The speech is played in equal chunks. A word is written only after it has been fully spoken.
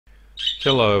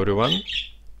Hello everyone!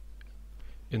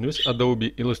 In this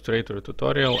Adobe Illustrator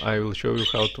tutorial I will show you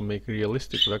how to make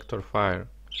realistic vector fire.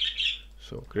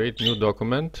 So create new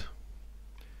document,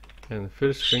 and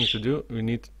first thing to do, we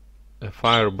need a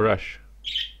fire brush.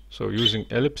 So using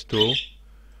ellipse tool,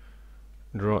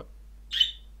 draw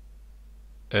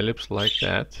ellipse like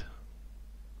that.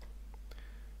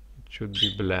 It should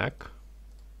be black.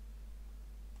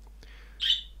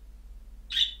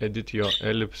 Edit your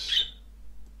ellipse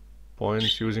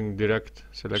points using direct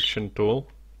selection tool,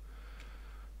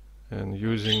 and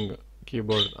using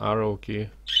keyboard arrow key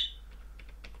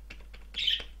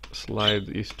slide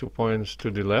these 2 points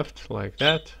to the left like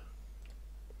that.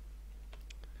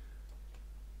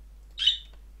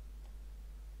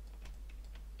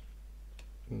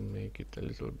 Make it a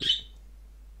little bit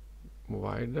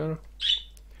wider.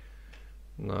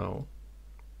 Now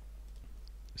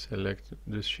select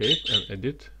this shape and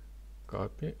edit,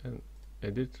 copy and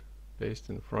edit,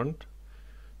 paste in front.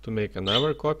 To make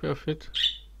another copy of it,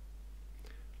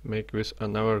 make this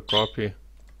another copy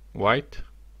white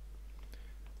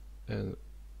and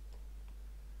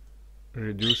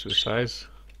reduce the size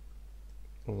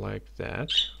like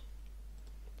that.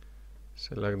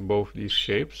 Select both these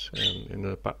shapes, and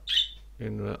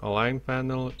in the align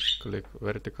panel click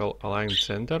vertical align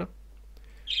center.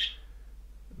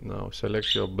 Now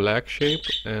select your black shape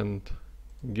and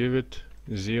give it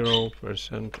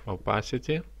 0%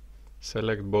 opacity.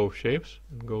 Select both shapes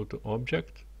and go to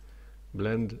object,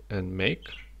 blend and make.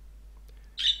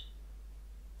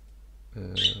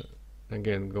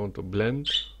 Again go to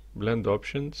blend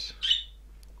options,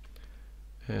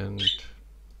 and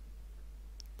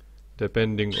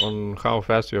depending on how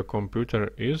fast your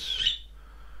computer is,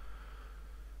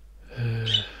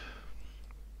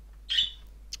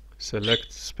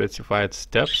 select specified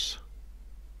steps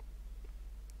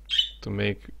to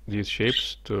make these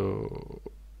shapes to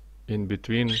in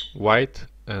between white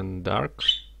and dark.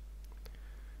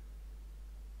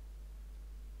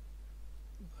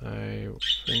 I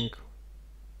think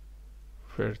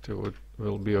 30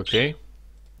 will be okay.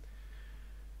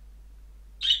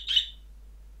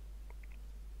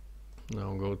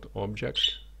 Now go to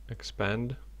object,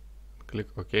 expand, click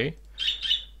OK,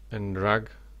 and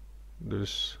drag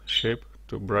this shape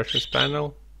to brushes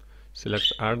panel.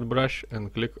 Select art brush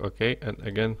and click OK, and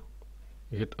again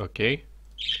hit OK.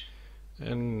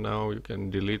 And now you can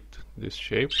delete this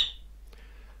shape.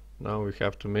 Now we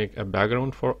have to make a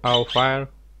background for our fire.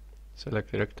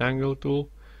 Select rectangle tool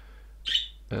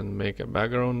and make a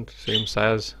background same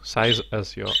size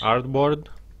as your artboard.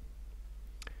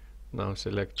 Now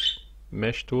select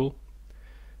mesh tool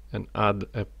and add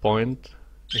a point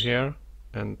here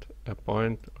and a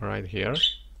point right here.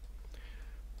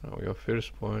 Now your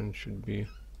first point should be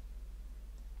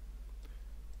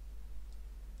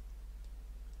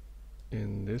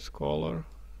in this color.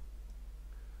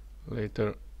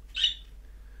 Later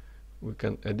we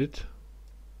can edit.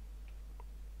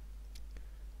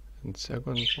 And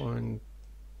second point,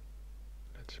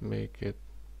 let's make it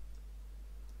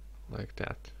like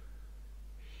that.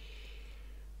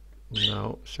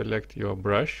 Now select your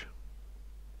brush.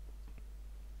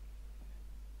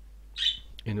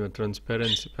 In the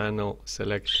transparency panel,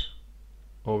 select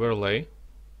overlay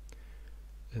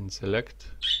and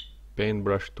select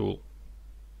paintbrush tool,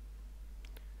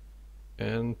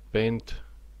 and paint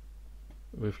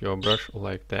with your brush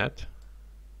like that.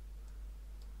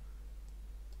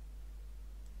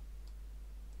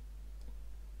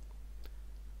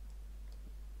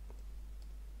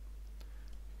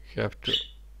 You have to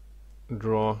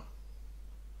draw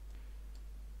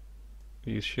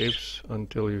these shapes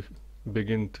until you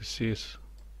begin to see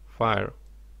fire.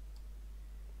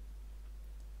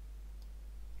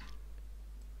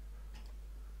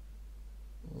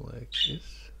 Like this.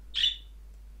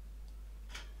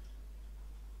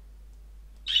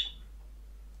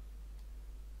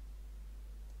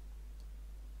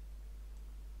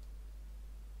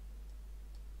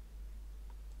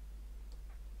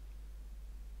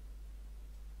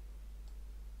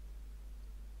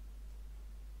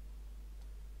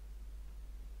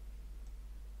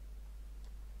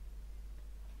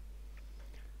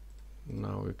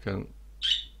 Now we can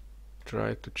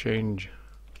try to change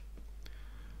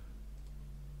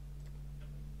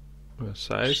the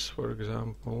size, for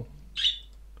example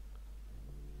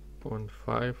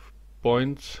 0.5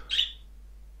 points.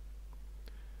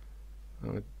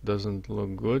 Now it doesn't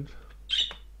look good.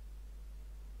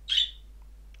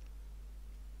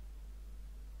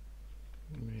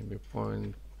 Maybe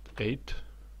 0.8.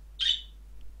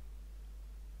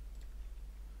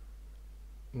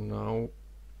 Now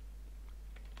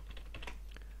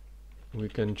we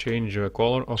can change the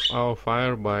color of our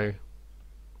fire by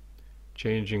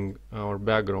changing our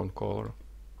background color.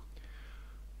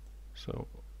 So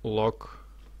lock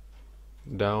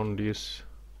down these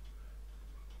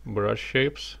brush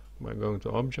shapes by going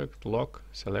to Object, Lock,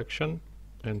 Selection,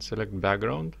 and select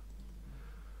Background.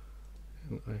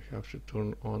 And I have to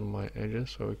turn on my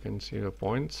edges so we can see the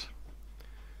points.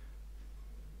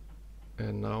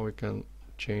 And now we can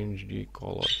change the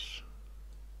colors.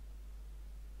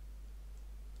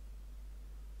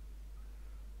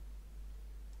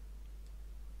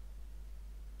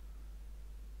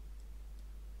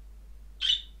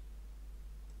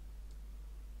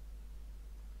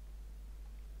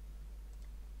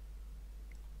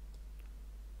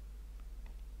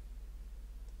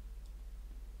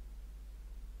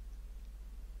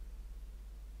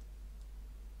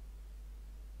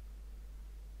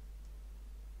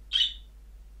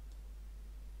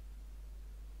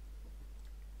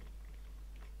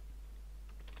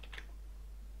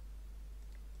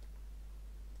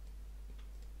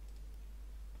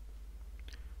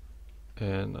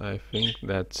 And I think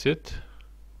that's it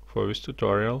for this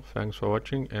tutorial. Thanks for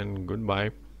watching and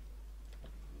goodbye.